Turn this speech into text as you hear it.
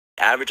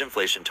average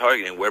inflation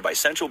targeting, whereby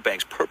central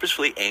banks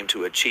purposefully aim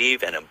to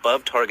achieve an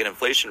above-target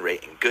inflation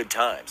rate in good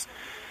times.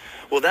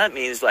 Well, that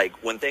means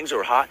like when things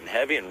are hot and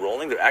heavy and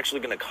rolling, they're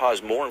actually going to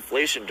cause more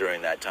inflation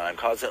during that time,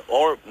 cause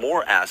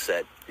more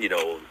asset,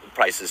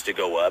 prices to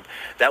go up.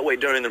 That way,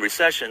 during the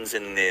recessions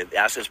and the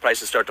assets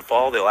prices start to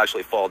fall, they'll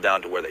actually fall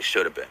down to where they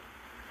should have been.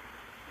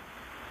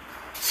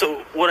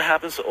 So what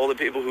happens to all the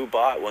people who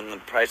bought when the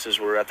prices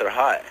were at their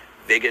high?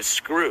 They get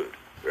screwed,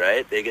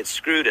 right? They get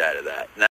screwed out of that.